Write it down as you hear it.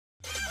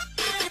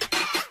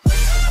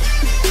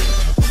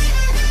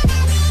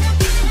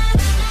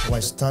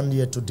stand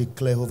here to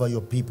declare over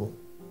your people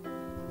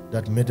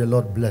that may the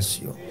Lord bless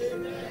you.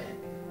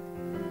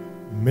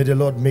 May the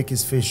Lord make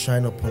his face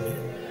shine upon you.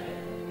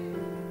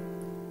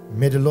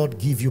 May the Lord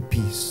give you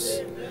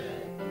peace.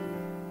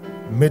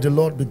 May the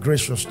Lord be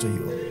gracious to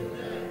you.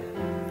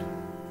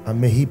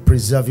 And may he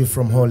preserve you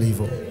from all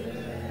evil.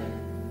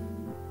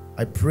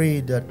 I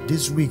pray that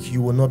this week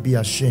you will not be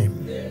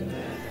ashamed.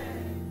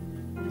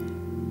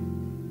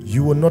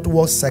 You will not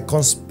walk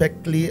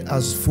circumspectly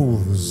as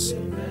fools,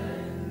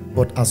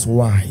 but as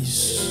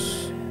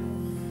wise.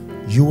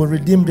 You will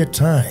redeem the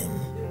time,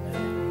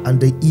 and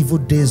the evil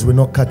days will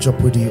not catch up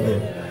with you.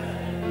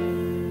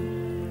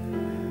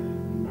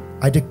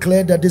 I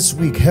declare that this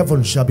week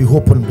heaven shall be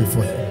opened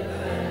before you,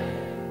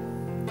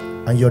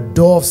 and your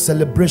door of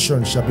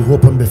celebration shall be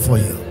opened before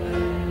you.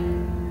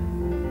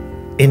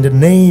 In the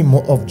name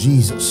of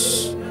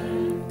Jesus,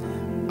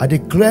 I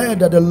declare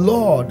that the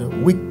Lord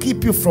will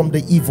keep you from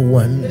the evil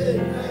one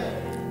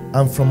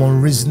and from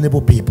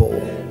unreasonable people.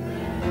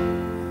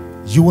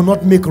 You will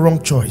not make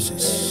wrong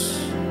choices.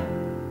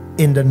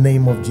 In the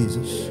name of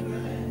Jesus,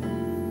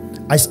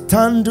 I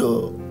stand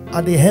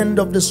at the end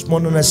of this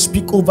morning and I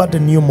speak over the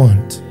new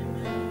month.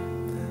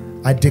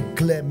 I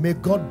declare, may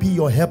God be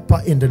your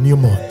helper in the new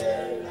month.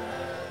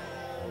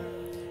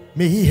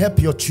 May he help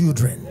your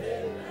children.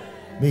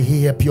 May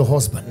he help your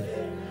husband.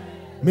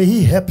 May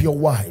he help your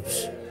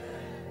wives.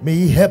 May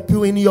he help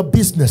you in your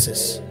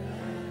businesses.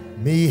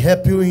 May he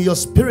help you in your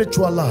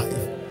spiritual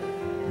life.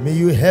 May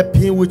you help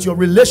him with your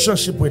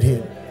relationship with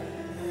him.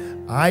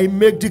 I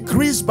make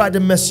decrees by the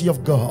mercy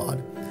of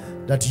God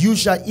that you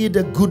shall eat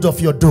the good of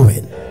your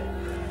doing.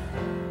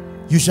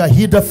 You shall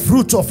eat the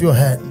fruit of your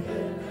hand.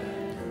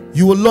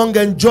 You will long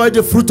enjoy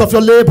the fruit of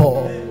your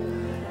labor.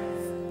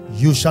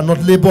 You shall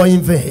not labor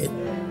in vain.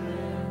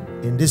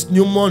 In this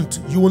new month,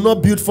 you will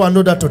not build for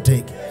another to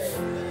take.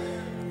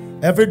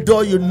 Every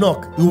door you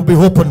knock, it will be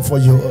open for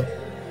you.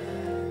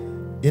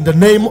 In the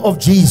name of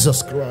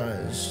Jesus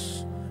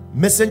Christ,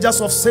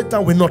 messengers of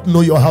Satan will not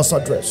know your house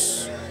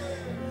address.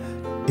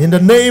 In the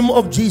name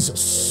of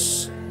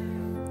Jesus,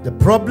 the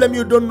problem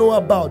you don't know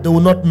about, they will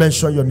not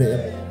mention your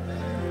name.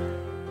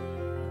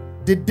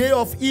 The day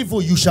of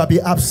evil, you shall be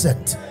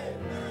absent.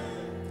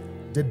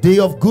 The day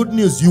of good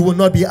news, you will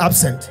not be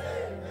absent.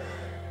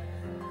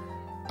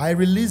 I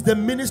release the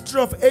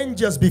ministry of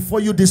angels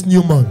before you this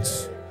new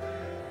month.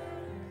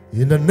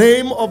 In the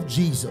name of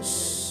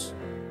Jesus,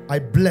 I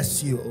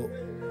bless you.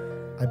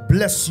 I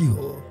bless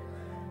you.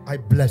 I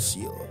bless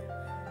you.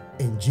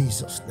 In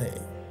Jesus'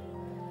 name.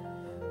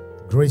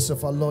 Grace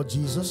of our Lord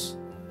Jesus,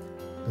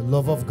 the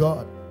love of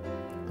God,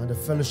 and the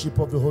fellowship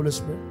of the Holy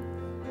Spirit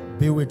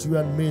be with you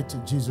and me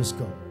till Jesus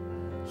come.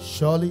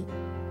 Surely,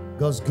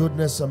 God's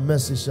goodness and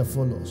mercy shall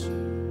follow us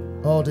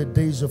all the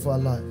days of our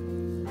life,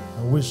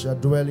 and we shall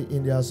dwell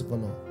in the house of the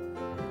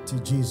Lord till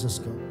Jesus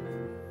come.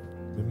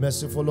 Be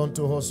merciful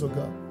unto us, O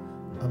God,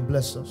 and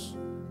bless us,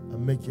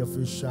 and make your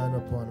face shine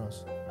upon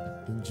us.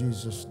 In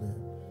Jesus' name.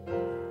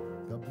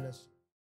 God bless you.